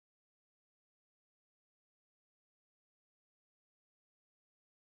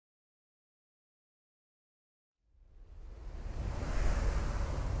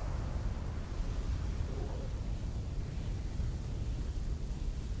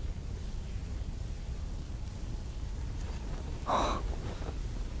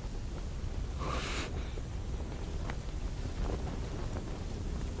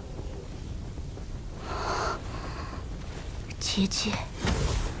结界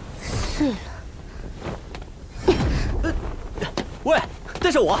碎了。喂，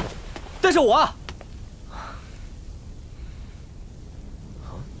带上我，带上我啊！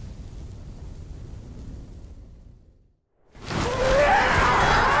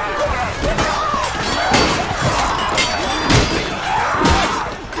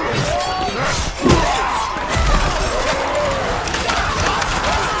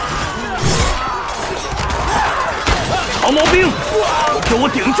长矛兵，给我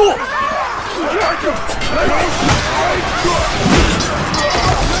顶住！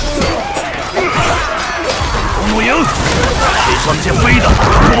红怒营，天上剑飞的，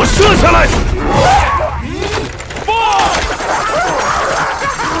给我射下来！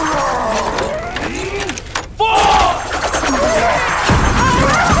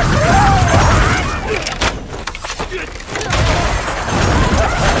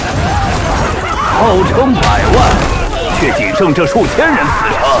号称100万，却仅剩这数千人死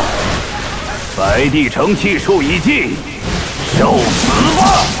了。白帝城气数已尽，受死吧！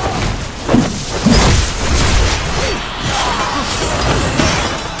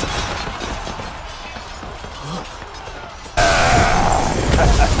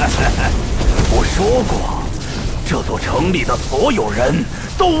我说过，这座城里的所有人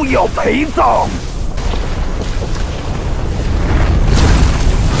都要陪葬。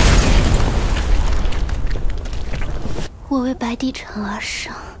我为白帝城而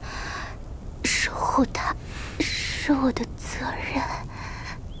生，守护它是我的责任。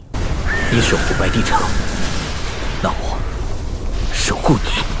你守护白帝城，那我守护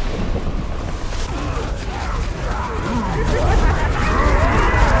你。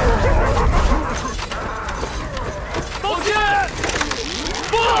报信！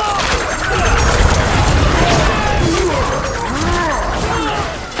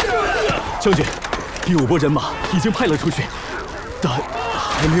将军，第5波人马已经派了出去，但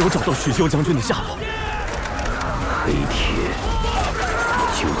还没有找到许修将军的下落。黑铁，你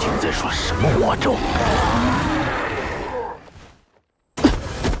究竟在耍什么花招？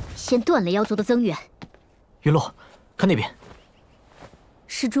先断了妖族的增援。云落，看那边，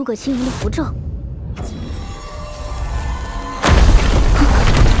是诸葛青云的符咒。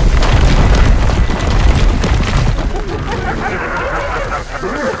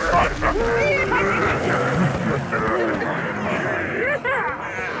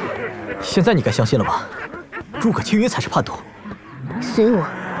现在你该相信了吧？诸葛青云才是叛徒。随我，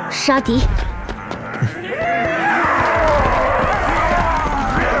杀敌！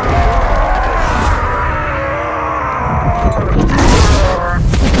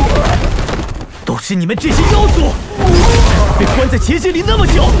都是你们这些妖族，被关在结界里那么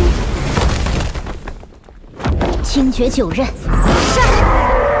久。惊绝9刃，杀！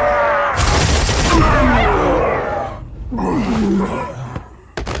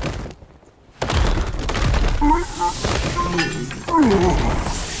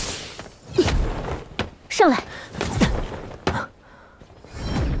上来！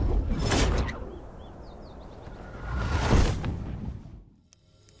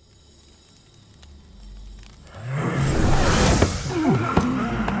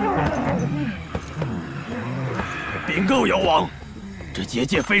禀告妖王，这结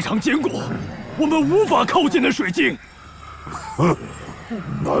界非常坚固，我们无法靠近那水晶。哼，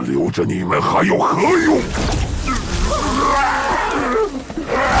那留着你们还有何用？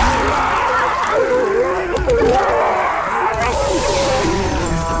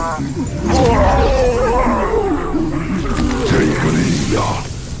这个力量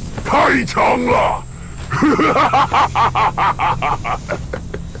太强了！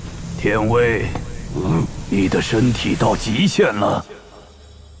天威，你的身体到极限了。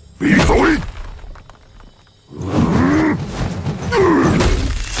闭嘴！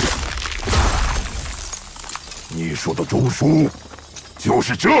你说的中枢就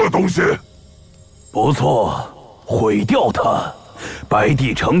是这东西？不错，毁掉它，白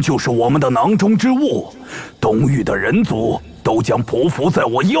帝城就是我们的囊中之物。东域的人族都将匍匐在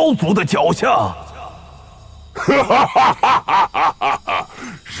我妖族的脚下。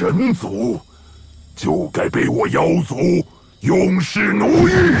人族就该被我妖族永世奴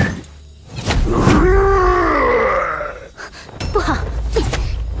役。不好！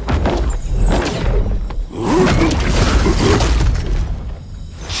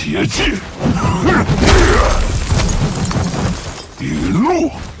结界！陨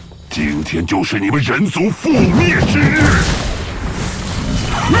落！今天就是你们人族覆灭之日！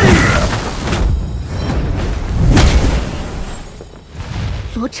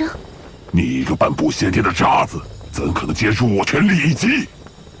罗征，你一个半步先天的渣子，怎可能接住我拳力一击？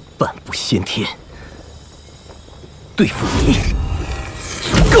半步先天，对付你，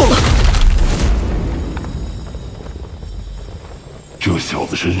够了！这小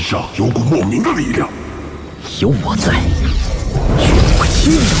子身上有股莫名的力量，有我在，绝不会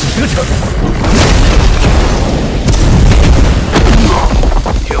轻易得逞。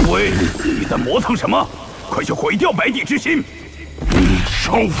天威，你在磨蹭什么？快去毁掉白帝之心！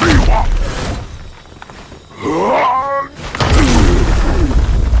少废话！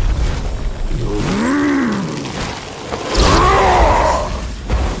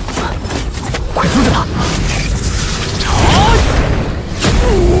快追着他！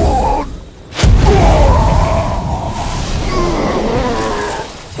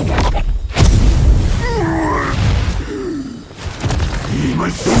你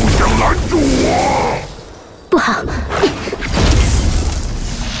们休想拦住我！不好！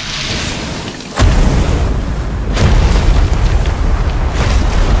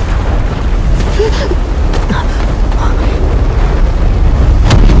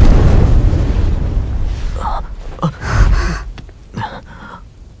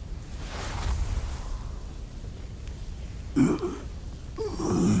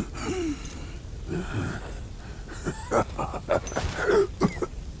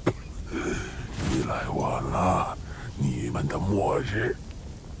你来晚了，你们的末日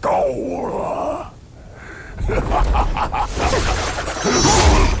到了。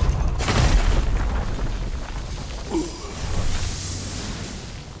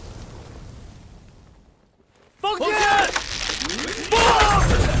放箭！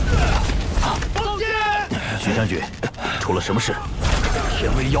放箭！徐将军，出了什么事？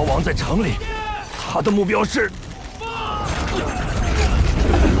天威妖王在城里，他的目标是……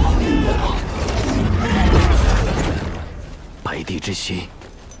白帝之心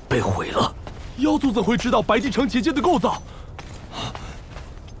被毁了。妖族怎会知道白帝城结界的构造？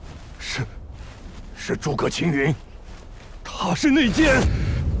是诸葛青云，他是内奸。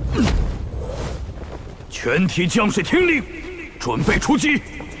全体将士听令，准备出击，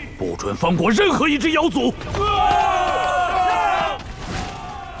不准放过任何一只妖族。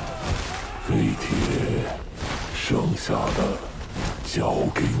飞铁，剩下的交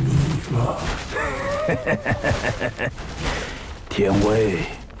给你了。天威，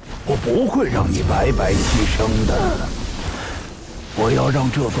我不会让你白白牺牲的。我要让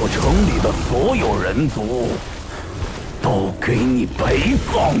这座城里的所有人族都给你陪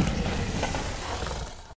葬。